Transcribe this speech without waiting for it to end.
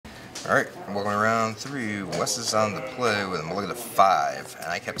Alright, welcome to round 3. Wes is on the play with a mulligan of 5,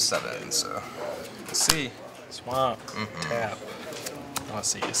 and I kept 7, so let's see. Swamp, tap,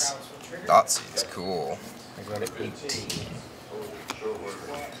 Thoughtseize. Thoughtseize, cool. I got it 18.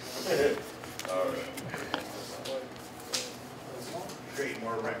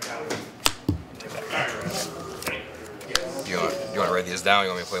 You want to write these down? You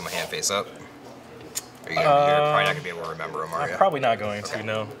want me to play my hand face up? You're probably not going to be able to remember them, are you? I'm probably not going to,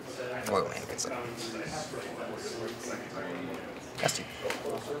 no. Play my hand face up. That's you.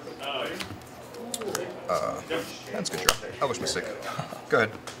 That's a good draw. I wish mistake. Go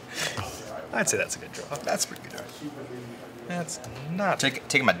ahead. I'd say that's a good draw. That's a pretty good draw. That's not.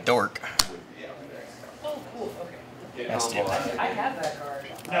 Taking my dork. That's you. I have that card.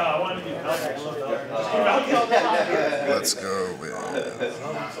 No, I wanted to be helpful. Let's go with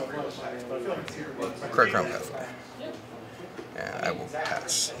Correct Crown Pathway. And I will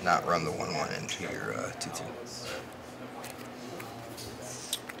pass. Not run the 1/1 into your 2/2.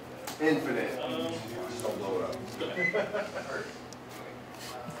 Infinite.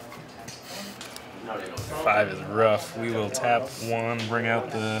 5 is rough. We will tap 1, bring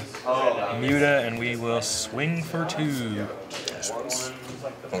out the Muta, and we will swing for 2.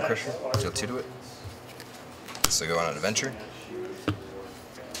 One Crusher. Deal 2 to it. So go on an adventure.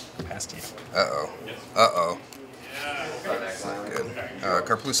 Past you. Uh-oh. Uh-oh. Good.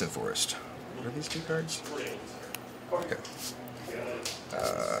 Carplucent Forest. What are these 2 cards? Okay.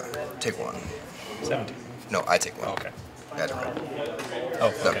 Take 1. 17. No, I take 1. Okay. Add a red.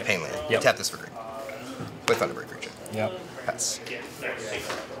 Oh, No, okay. Pain Land. Yep. Tap this for green. Play Thunderbird creature. Yep. Pass.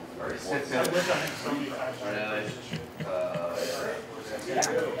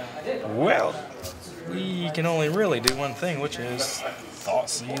 Well, we can only really do one thing, which is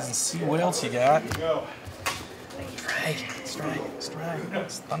Thoughtseize and see what else you got. Strike.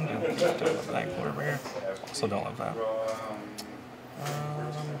 That's thunder. Don't love that quarter bear. Also don't love that.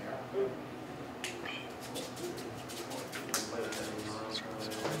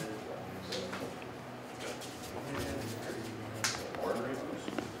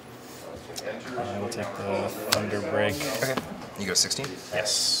 I will take the Thunder Break. Okay. You go 16?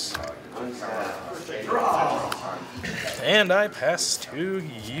 Yes. And I pass to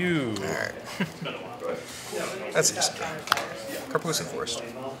you. Alright. That's easy. Carplucent Forest.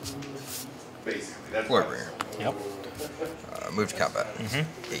 Floorbringer. Yep. Move to combat.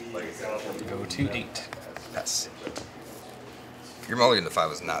 8. Go to 8. Pass. Your mulligan to 5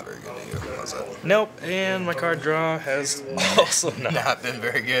 was not very good to you. Was that? Nope, and my card draw has also Not been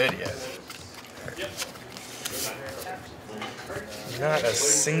very good yet. not a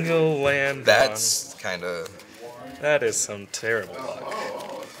single land. That's kind of That is some terrible luck.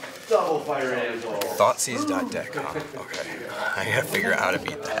 Double fire angel. Thoughtseize.deck. Okay. I gotta figure out how to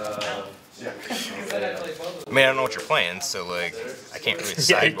beat that. I mean, I don't know what you're playing, so like, I can't really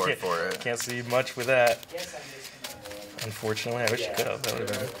sideboard for it. Can't see much with that. Unfortunately, I wish you could have. That would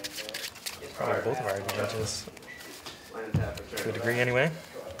have been probably both of our advantages. To a degree, anyway.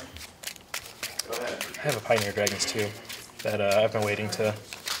 I have a Pioneer Dragons too that I've been waiting to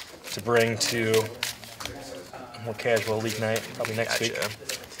bring to a more casual league night, probably next week.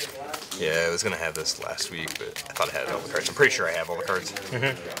 Yeah, I was gonna have this last week, but I thought I had all the cards. I'm pretty sure I have all the cards. And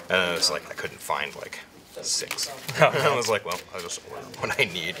it was like I couldn't find like 6. I was like, well, I'll just order what I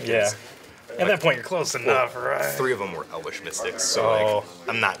need. Yeah. At that point, you're close enough, right? 3 of them were Elvish Mystics, so like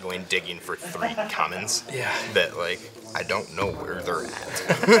I'm not going digging for 3 commons. Yeah. That like I don't know where they're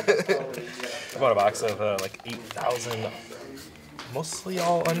at. I bought a box of like 8,000, mostly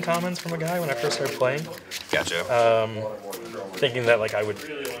all uncommons from a guy when I first started playing. Gotcha. Thinking that like I would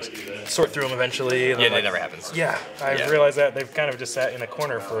sort through them eventually. And Yeah, then, that never happens. Yeah, I realized that they've kind of just sat in a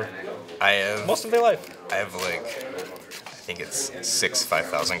corner for most of their life. I have like, I think it's 6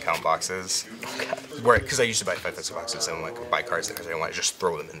 5,000 count boxes. Where, because I used to buy 5,000 boxes and like buy cards because I want to just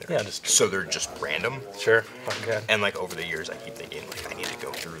throw them in there. Yeah, just so they're just random. Sure. Okay. And like over the years, I keep thinking like I need to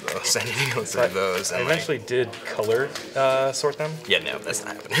go through those. I need to go through those. And I eventually did color sort them. Yeah, no, that's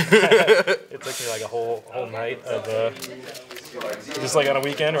not happening. It took me like a whole night of just like on a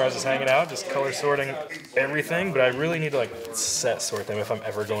weekend where I was just hanging out, just color sorting everything. But I really need to like set sort them if I'm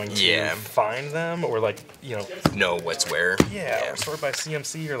ever going to find them or like know what's where. Yeah, or sort by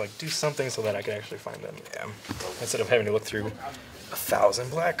CMC or like do something so that I can actually find them. Yeah. Instead of having to look through 1,000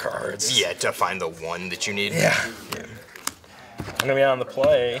 black cards. Yeah, to find the one that you need. Yeah. I'm gonna be on the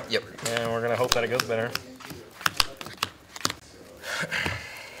play. Yep. And we're gonna hope that it goes better.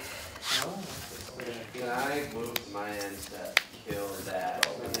 Can I move my ends that kill that?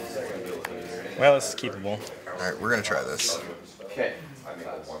 Well, this is keepable. All right, we're gonna try this. Okay.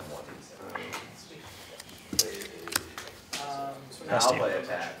 I'll play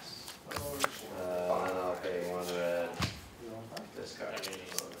attacks. Then I'll pay 1 red. Discard.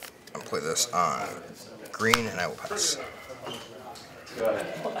 I'll play this on green, and I will pass. Go ahead.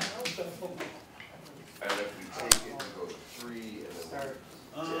 And if we take it, we go 3 and then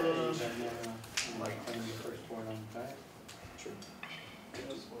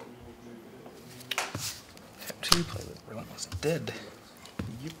Tap 2, play with Relentless Dead.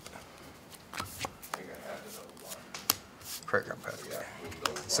 Yep. Program pad, yeah.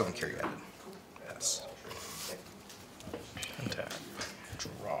 Sylvan Carry added. Yes. Untap.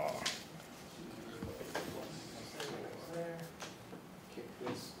 Draw.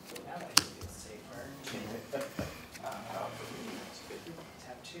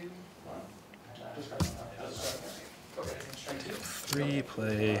 Deal 3,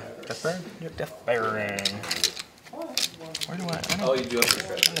 play Death Baron? Yep, Death Baron. Where do I? Oh, you do have the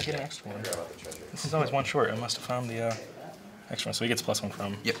treasure. I'm gonna get an extra one. This is always one short. I must have found the extra one, so he gets +1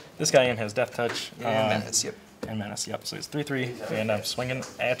 from. Yep. This guy in has Death Touch. And Menace, yep. And Menace, yep. So it's 3/3, and I'm swinging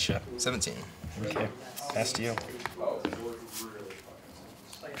at you. 17. Okay, pass to you.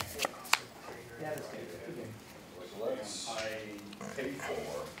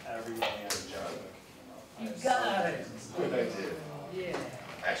 You got it. Yeah.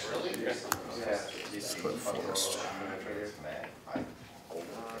 Split Forest.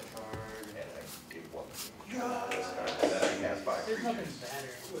 There's nothing better.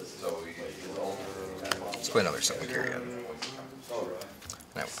 Let's play another Sylvan Carry added. And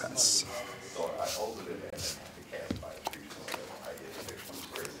I will pass.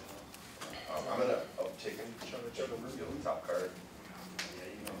 I'm gonna uptake him, reveal the top card.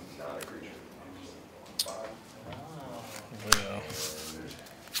 Not a creature. Will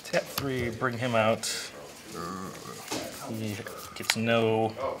tap 3, bring him out. He gets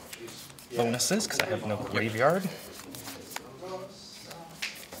no bonuses because I have no graveyard.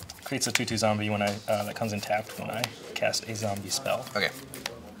 Creates a 2/2 zombie when I that comes in tapped when I cast a zombie spell. Okay.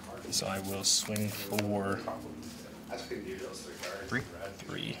 So I will swing for 3.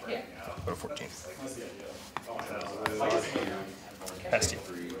 3. Go to 14. Past you.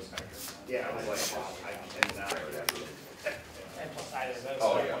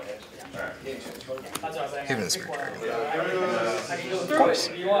 Oh, yeah. Give me the Spirit Dragon. Of course.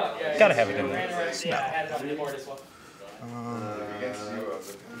 Gotta have it in there. Against you, if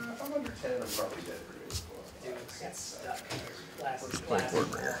I'm under 10, I'm probably dead for days.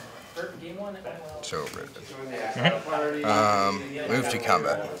 Boardbringer. Game 1, So red. Move to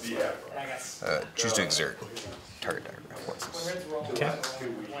combat. Choose to exert. Target diagram. Okay.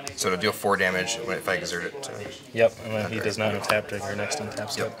 So it'll deal 4 damage if I exert it. Yep, and then he does not untap during your next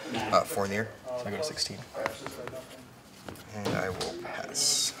untap step. Yep. 4 in the air. So I go to 16. And I will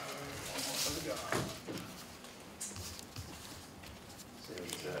pass.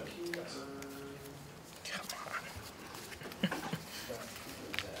 Come on.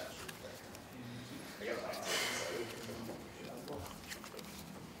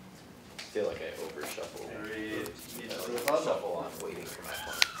 I feel like I over shuffle. Shuffle on waiting for my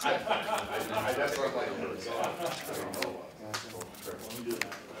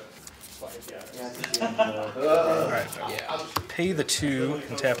Alright. Pay the 2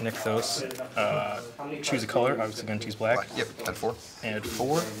 and tap Nykthos. Choose a color. Obviously going to choose black. Yep. Add 4. Add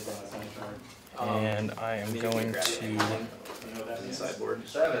 4. And I am going to sideboard.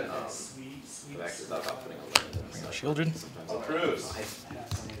 7. Back to without putting a limit. bring out Shieldred. Approves.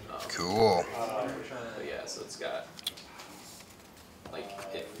 Cool. But yeah, so it's got like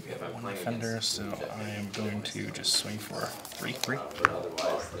if I'm One playing defender, against so I am going to just swing for 3. but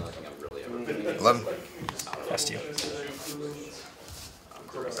otherwise the only thing I'm really ever playing 11. Past you.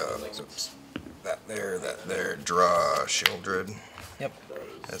 Oops. That there. Draw Shieldred. Yep.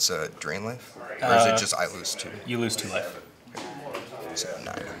 That's a drain life? Or is it just I lose 2? You lose 2 life. So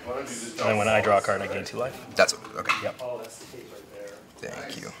 9. And then when I draw a card, I gain 2 life. That's okay. Yep.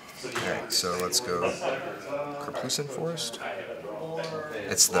 Thank you. Alright, so let's go Kerplusin Forest.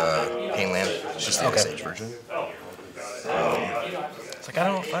 It's the Painland. It's just the Okay. Ice Age version. It's like,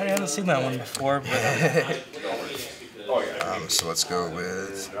 I haven't seen that one before, but So let's go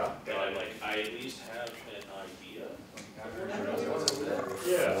with 4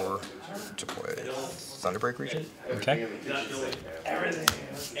 to play Thunderbreak region. okay.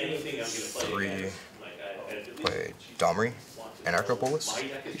 3 play Domri, Anarchopolis.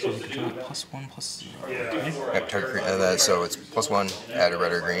 +1/+0. Yep, target so it's +1, add a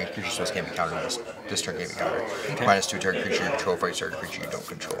red or green. Creature spells can't be countered. This turn can't be countered. -2, target creature you control fights target creature you don't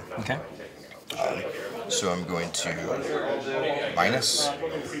control. Okay. So I'm going to minus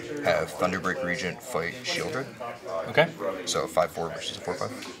have Thunderbreak Regent fight Shieldred. Okay. So 5/4 versus a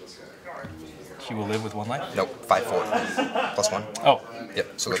 4/5. He will live with 1 life? Nope, 5/4 +1. Oh. Yep.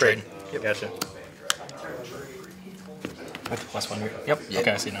 So We're they're trading. Yep. Gotcha. With the +1. Yep.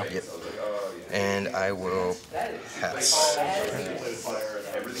 Okay, I see now. Yep. And I will pass.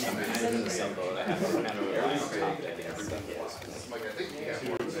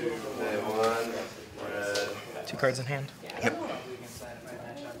 Two cards in hand. Yep.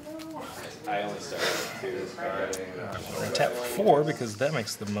 I only started with 2. We're going to tap 4 because that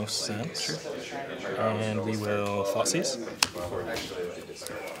makes the most sense. And we will Thoughtseize.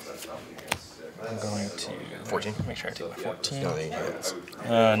 I'm going to 14. Make sure I take my 14. No, they hit.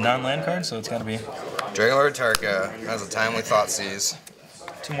 Non-land card, so it's got to be Dragonlord Tarka has a timely Thoughtseize.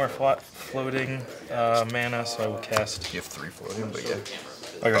 2 more floating mana, so I will cast. You have 3 floating, but yeah.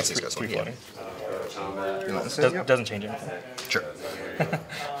 Okay, Thoughtseize goes 3 one, floating. You want this? Doesn't change anything. Sure.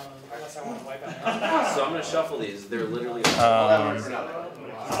 So I'm gonna shuffle these. They're literally. Go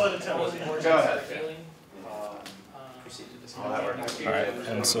ahead. Alright,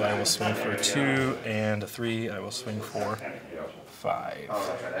 and so I will swing for 2 and a 3. I will swing for 5.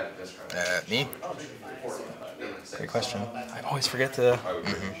 Me? Great question. I always forget to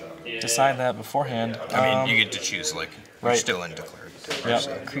decide that beforehand. I mean, you get to choose, like, you're right. still in declared.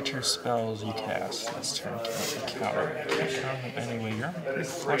 Yep. Creature spells you cast. This turn can't be countered. I can't counter them anyway. You're pretty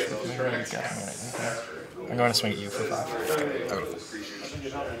flush with me. You've got a minute. Okay. I'm going to swing at you for 5.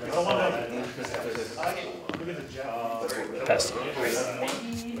 Pass.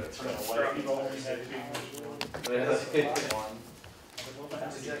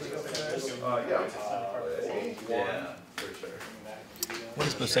 What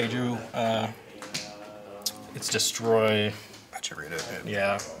is supposed to say, Drew? It's destroy. I should read it.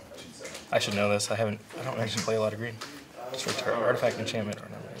 Yeah. I should know this. I don't actually play a lot of green. Destroy artifact, enchantment, or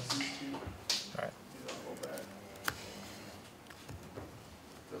not. Alright.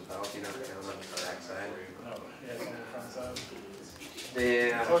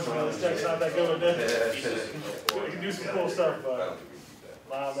 Yeah. This deck's not that good with this. We can do some cool stuff, but a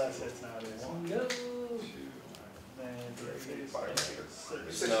lot of that sits nowadays.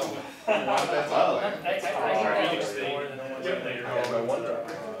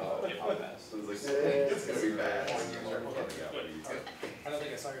 It's gonna be bad. I don't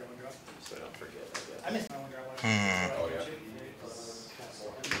think I saw your one drop. So don't forget. I missed my one drop. Oh, yeah.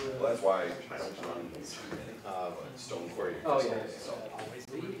 Well, that's why I don't stone for you. Oh yeah. So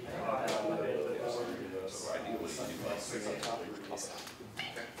ideally,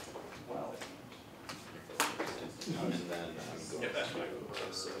 And then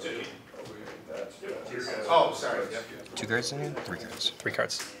oh, sorry. 2 cards in hand? 3 cards. 3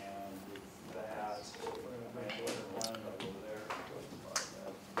 cards.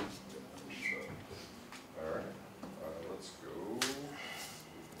 Alright, let's go.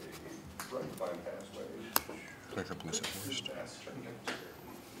 Run climb pathway. Play for blue first.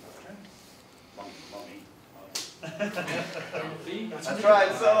 I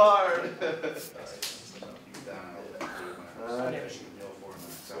tried so hard.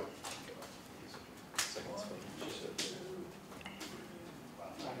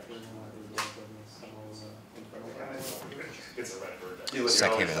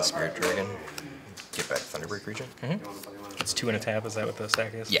 Sack Haven and Spirit Dragon. Get back Thunderbreak Regent. It's 2 and a tap. Is that what the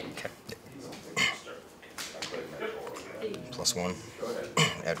stack is? Yeah. Okay. +1.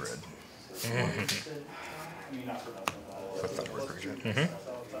 Add red. With Thunderbreak Regent.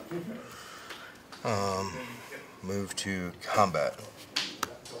 Move to combat.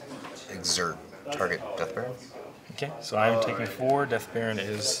 Exert. Target Death Baron. Okay, so I'm taking 4. Death Baron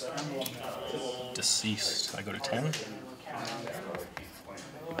is deceased. I go to 10.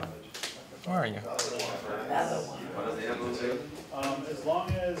 Where are you? As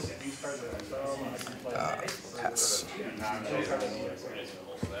long as these cards are Pass.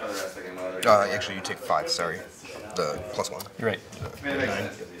 Actually, you take 5, sorry. The +1. You're right. 9.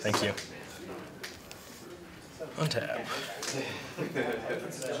 Thank you. Untap.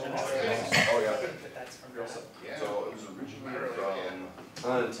 Oh, yeah. So it was originally from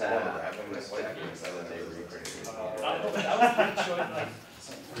untap.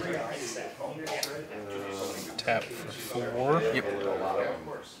 Tap for 4. Yep.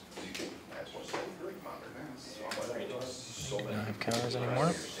 Don't have counters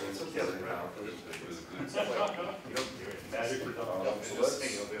anymore.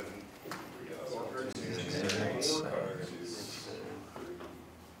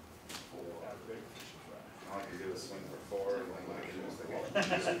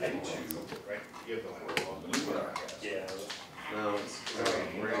 No,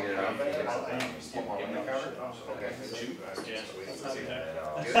 we're gonna get it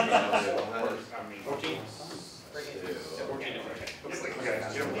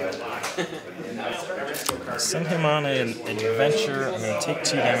Send him on an adventure. I'm going to take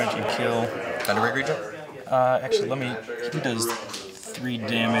 2 damage and kill. Thunderbreak region? Actually, let me. He does 3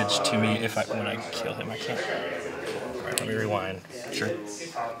 damage to me when I kill him. I can't. Alright, let me rewind. Sure.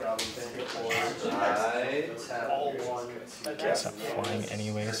 Guess I'm flying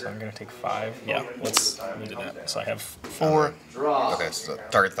anyway, so I'm going to take 5. Yeah, let me do that. So I have 4. Okay, so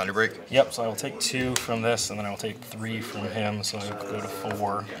target Thunderbreak? Yep, so I will take 2 from this, and then I will take 3 from him, so I will go to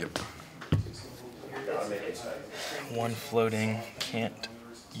 4. Yep. 1 floating, can't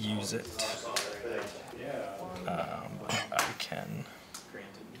use it. I can.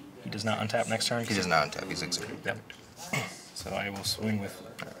 He does not untap next turn? He does not untap, he's exiled. Yep. So I will swing with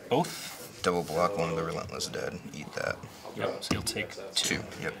both. Double block 1 of the Relentless Dead, eat that. Yep, so you'll take 2.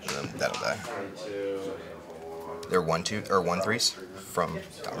 Yep, and then that'll die. They're 1/2 or 1/3s from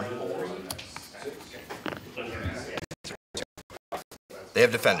Dominaria. They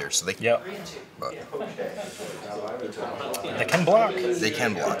have defenders, so they can. Yep. But They can block. they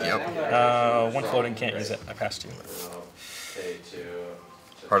can block. Yep. 1 floating, can't use it. I passed you.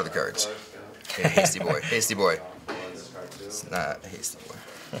 Part of the cards. Okay, hasty boy. Hasty boy. It's not a hasty boy.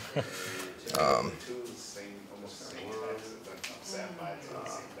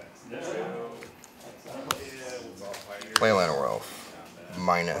 Play Land or Elf.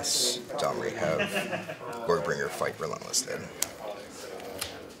 Minus Dominaria have Lordbringer fight Relentless Dead.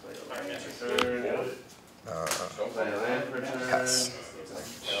 Pass.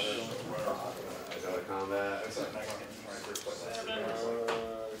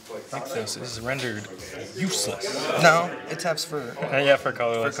 Nexus is rendered useless. No, it taps for Yeah, for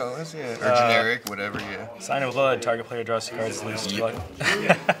colorless. colors, yeah. Or generic, whatever, yeah. Sign of Blood, target player draws 2 cards, loses blood.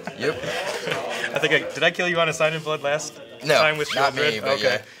 Yep. I think did I kill you on a Sign of Blood last No, time with not me, Shieldred? but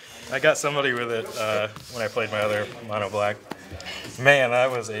Okay. yeah. I got somebody with it when I played my other Monoblack. Man,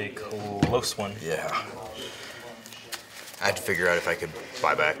 that was a close one. Yeah. I had to figure out if I could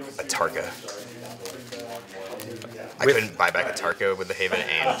buy back a Tarka. I couldn't buy back a Tarka with the Haven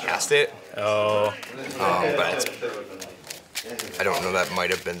and cast it. Oh. But I don't know, that might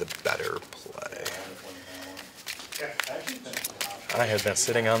have been the better play. I had been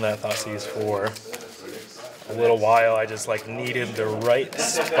sitting on that Thoughtseize for a little while. I just like needed the right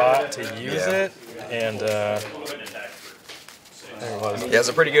spot to use it, and there it was. Yeah, it's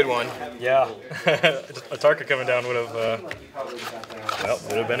a pretty good one. Yeah, a Tarka coming down would have,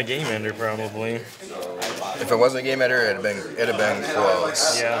 would have been a game ender probably. If it wasn't a game ender, it'd have been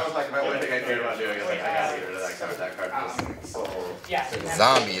close. Yeah.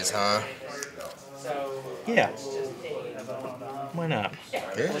 Zombies, huh? Yeah. Why not?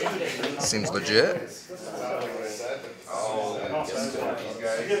 Yeah. Seems legit.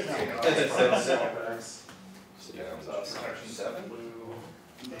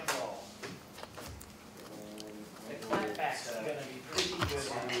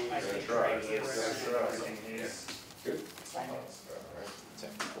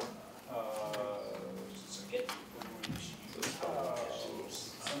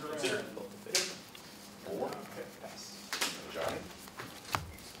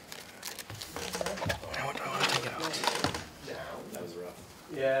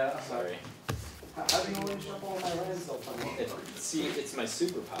 Yeah, sorry. How do you only shuffle all my lands so funny? See, it's my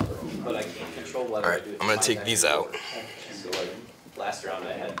superpower, but I can't control whether Alright, I do it. I'm gonna take these out. So like, last round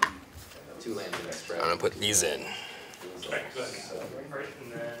I had 2 lands in this I'm round. gonna put these in. And then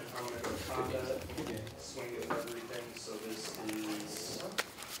I'm gonna go combat, swing with everything, so this is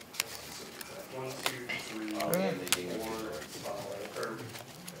 1, 2, 3, 4, 5, or,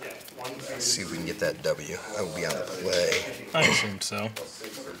 yeah, 1, 2, Let's see if we can get that W. I will be on the play. I assumed so. 8,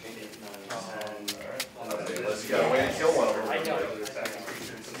 9, 10, Unless you gotta wait and kill one of them.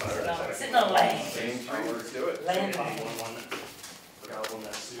 Sitting on land. Let's do it. Land. goblin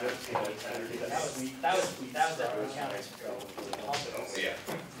that's That was definitely counted. Yeah.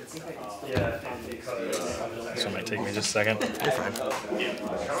 yeah, and because So it might take me just a second. You're fine.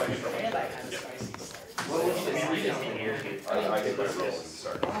 I can put it and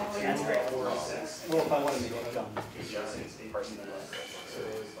start. Well, if I want to make it done.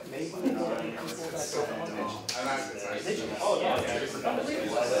 Oh, yeah.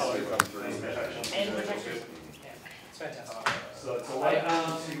 And protector. Yeah, it's fantastic. so it's I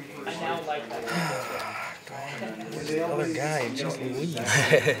now like that. The other guy, just Louise.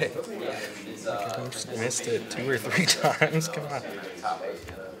 Missed it 2 or 3 times. Come on.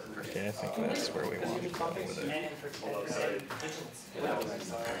 Okay, I think that's where we want to go with it.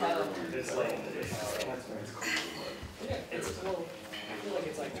 it's like, It's well, I feel like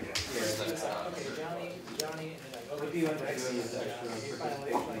it's like first it's like okay, Johnny, and then like okay, next is Johnny. You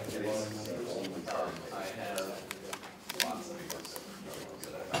finally like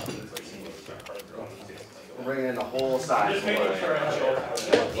We're bringing in the whole size. just making sure I show.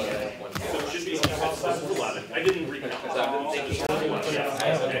 So it should be 11. I didn't recount. These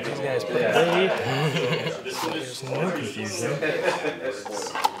guys play. This one is No confusion.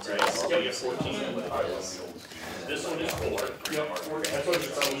 yeah, 14. This one is 4. Yep, 4. That's what it's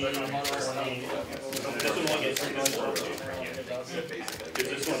probably like. This one gets 3.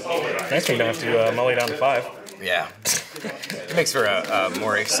 This one. Nice thing to have to mully down to 5. Yeah. It makes for a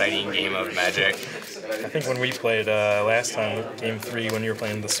more exciting game of Magic. I think when we played last time, game 3, when you were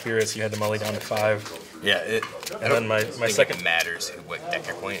playing the Spirits, you had to mully down to 5. Yeah, And then my second it matters what deck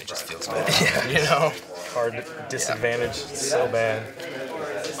you're playing. It just feels bad. Yeah, you know. card disadvantage, so bad.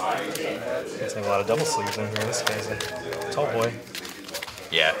 There's a lot of double sleeves in here. This guy's a tall boy.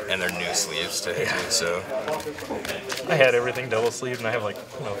 Yeah, and they're new sleeves to hit you, so. I had everything double sleeved, and I have like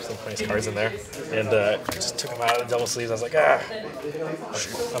some nice cards in there. And just took them out of the double sleeves. I was like,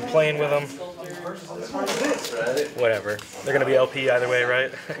 I'm playing with them. Whatever. They're gonna be LP either way,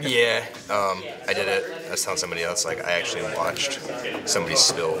 right? Yeah, I did it. I was telling somebody else, like, I actually watched somebody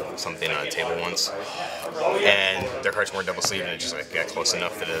spill something on a table once, and their cards weren't double sleeved, and it just like got close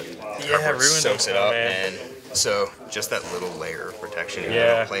enough that it ruined soaks them. it up, Man. and so just that little layer of protection. You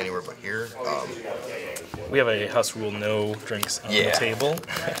Yeah. don't play anywhere but here. We have a house rule: no drinks on the Yeah. table.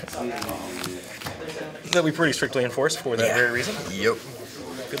 That we pretty strictly enforce for that very reason. Yep.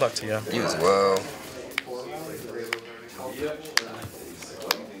 Good luck to you. You as well.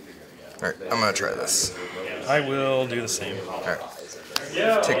 Alright, I'm gonna try this. I will do the same. Alright.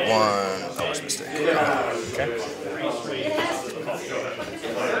 Take one. Oh, what's mistake? Okay.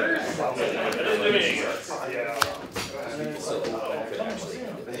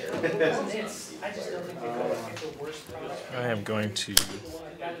 I am going to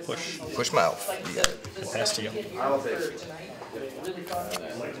Push mouth. You got it. pass to you.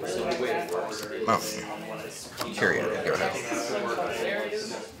 Mountain. Period. Go ahead.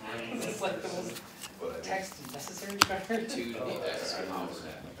 it's like the most text necessary tracker.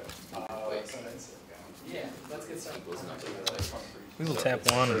 Yeah, let's get some. We will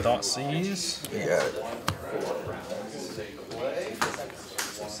tap one and Thought Seize. You got it.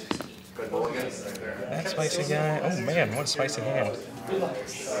 That spicy guy. Oh man, what a spicy hand.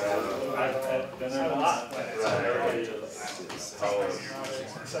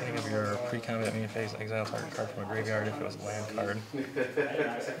 Second of your pre-combat main phase, exile target card from a graveyard if it was a land card.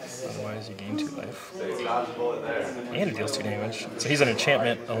 Otherwise, you gain 2 life. And it deals 2 damage. So he's an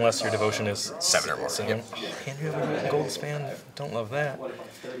enchantment unless your devotion is 7 or more. So, Yep. and you have a gold span. Don't love that. Alright,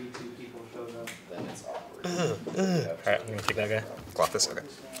 I'm gonna take that guy. Clock this? Okay.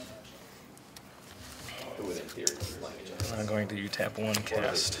 I'm going to tap 1,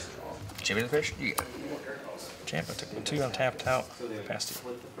 cast. Champion of the Fish? You got it. Champ, I took 2 untapped out. Passed it.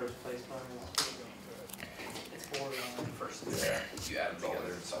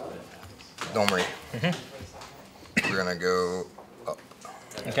 Don't worry. We're gonna go up.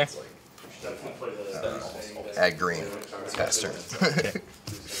 Okay. Add green. Pass turn.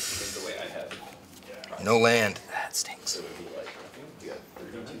 No land. That stinks.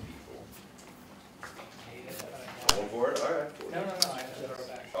 Going for it? All right. No, I have to throw it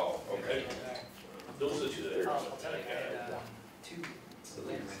back. Oh, okay. Those are the two that are. I'll tell you, I had 2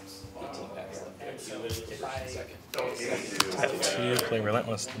 layers. And so if I Tap 2, play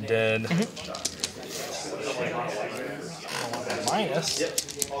Relentless Dead. Minus.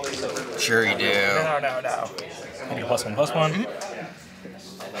 Sure you do. No. I need +1/+1.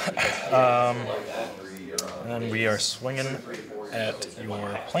 And then we are swinging at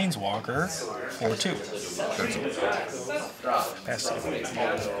your Planeswalker for 2. Pass to you.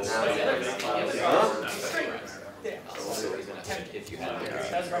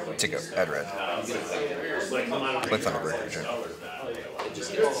 Take out. Add red. Play Thunderbreaker. Turn.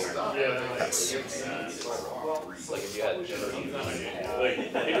 Pass.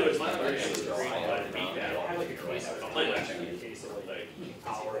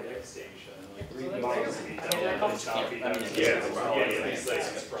 We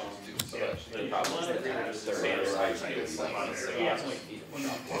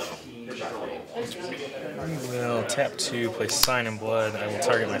will tap 2, play Sign in Blood. I will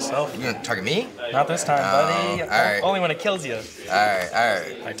target myself. You gonna target me? Not this time, buddy. alright. Only when it kills you. Alright.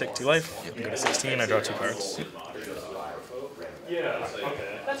 I take 2 life. Go to 16. I draw 2 cards. Yeah,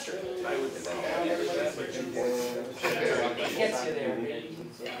 okay. That's true. It gets you there.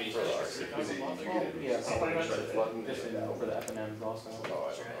 Yeah, just for the FNMs also.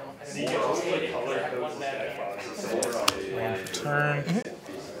 Turn.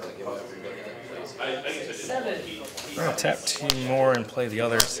 I'm gonna tap 2 more and play the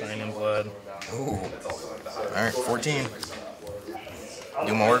other Sign in Blood. Ooh. Alright, 14.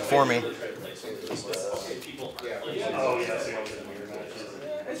 Do more work for me.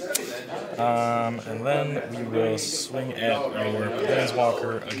 And then we will swing at your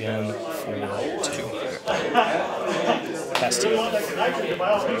Planeswalker again for 2. Pass 2.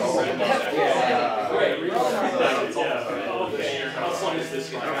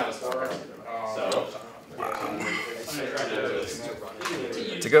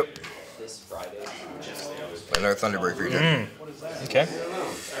 To go. Another Thunderbird creature. Okay.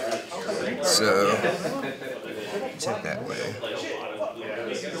 So, take that way.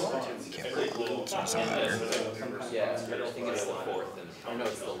 Doesn't matter. Yeah, I think it's the 4th, and no,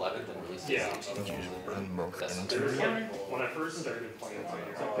 it's the 11th, and release. Did you run both into it? When I first started playing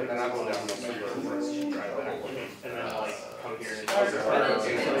and then I go down to and then like come here and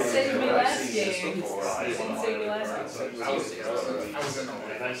Saved me last game. Saved me last game.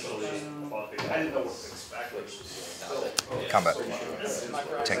 eventually bought the I didn't know what to expect. Combat.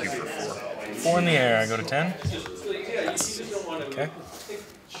 Attack you for 4. 4 in the air. I go to 10. Okay.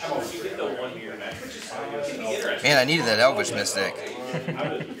 Man, I needed that Elvish Mystic.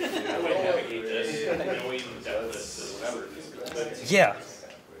 Yeah.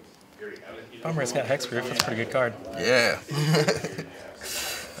 Bummer, it's got Hexproof. That's a pretty good card. Yeah.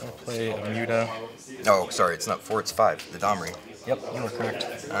 I'll play a Muta. Oh, sorry, it's not 4, it's 5. The Domri. Yep, you were correct.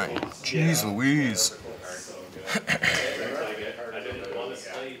 Alright. Jeez Louise.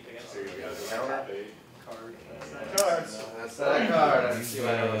 That's that card. I see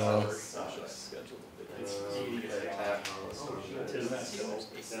what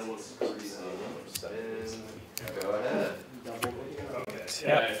Go ahead.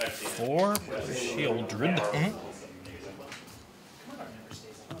 Tap 4. Shieldred.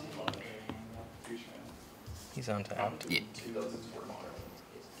 He's untapped. Yeah.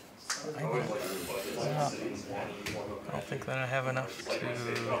 I don't think that I have enough to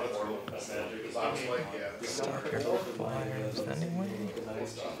stop your flyers anyway.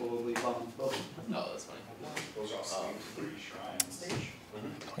 No, that's fine.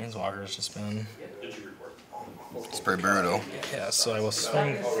 Planeswalker's just been... It's pretty brutal. Yeah, so I will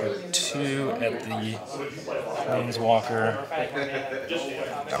swing for 2 at the Planeswalker.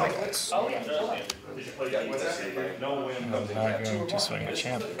 That makes sense. I'm not going to swing the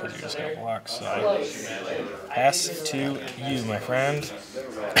champ because you're just going to block, so pass to you, my friend.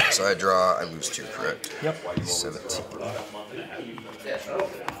 So I draw, I lose 2, correct? Yep. 17.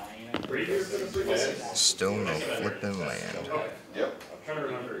 Still no flipping land. Yep.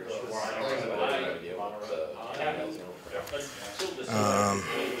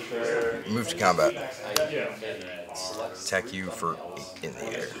 Move to combat. Attack you for 8 in the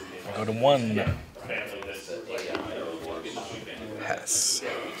air. I go to 1. Pass.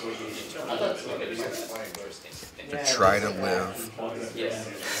 Try to live.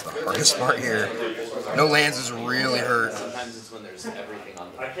 It's the hardest part here. No lands is really hurt. Sometimes it's when there's everything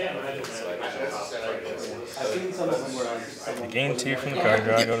on the I can't imagine I've seen some of them where I gain 2 from the card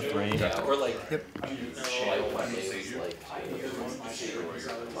draw, I go to 3. or like, Yep. like one day was like,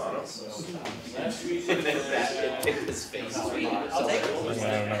 and then that, it picked his face. I'll take it. I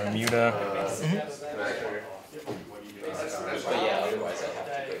have another Muta. But yeah, otherwise I have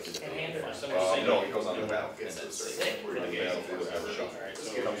to go to the No, it goes on the battlefield. and then say,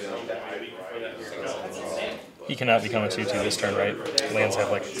 He cannot become a 2/2 this turn, right? Lands have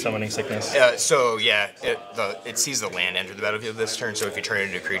like summoning sickness. So yeah, it sees the land enter the battlefield this turn. So if you turn it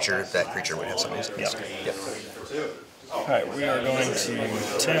into a creature, that creature would have something. Yep. Yep. Alright, we are going to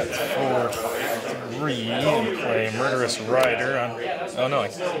tap for 3 and play Murderous Rider on... Oh no, I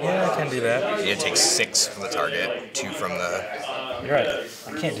can do that. You take 6 from the target, 2 from the... You're right, I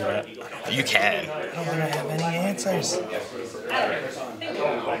can't do that. You can. I don't think I have any answers.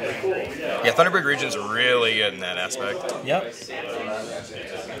 Yeah, Thunderbird Region's really good in that aspect. Yep.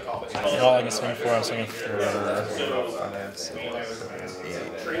 All I can swing for, I'm swinging for 10? Is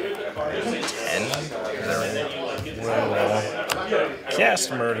that right?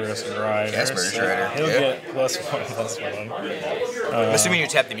 Cast Murderous Rider. Cast Murderous so Rider, he'll yep. get +1/+1. I'm assuming you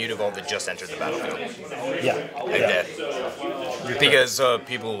tap the Mutavault that just entered the battlefield. Yeah. Like that. Because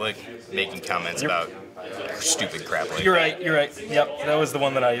people like making comments about stupid crap like You're right. Yep, that was the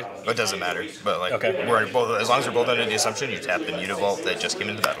one that I... It doesn't matter, but like Okay. we're both, as long as we're both under the assumption you tap the Mutavault that just came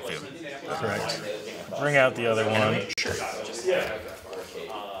into the battlefield. Correct. Bring out the other one. Sure.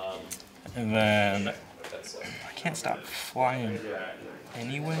 And then I can't stop flying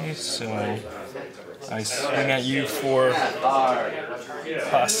anyway, so I swing at you for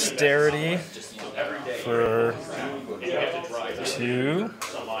posterity for 2,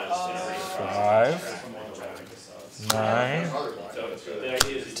 5, 9,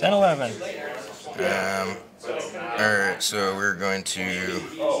 10, 11. Alright, so we're going to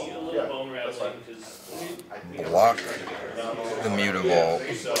block the Mutavault,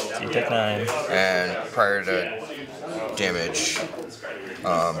 So you take 9. and prior to damage,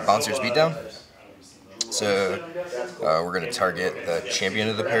 bounce your speed down. So we're going to target the champion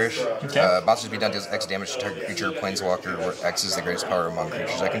of the parish. Bounce your speed down deals X damage to target creature or planeswalker, where X is the greatest power among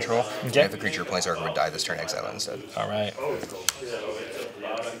creatures I control. And if the creature or planeswalker would die this turn, exile it instead. Alright.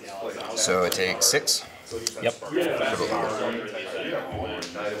 So it takes 6. Yep.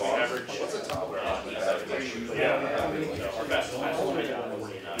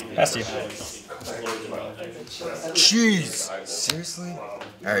 That's you. Jeez! Seriously?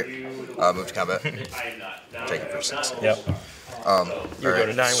 Alright, move to combat. Take it for 6. Yep. You go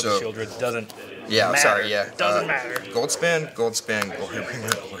to 9 with so, the Shieldred. Doesn't Yeah, matter. sorry, yeah. Doesn't matter. Gold spin, Glory Bringer.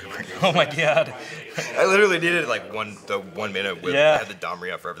 Oh my god. I literally needed like the 1 minute with Yeah. I had the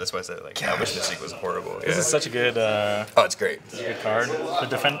Dominaria forever. That's why I said like how much Mystic was horrible. This is such a good oh, it's great. good card. The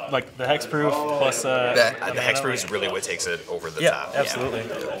defend like the hexproof plus The hexproof is really what takes it over the top. Absolutely.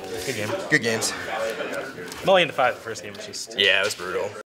 Good game. Good games. I'm only into 5 the first game. It's just Yeah, it was brutal.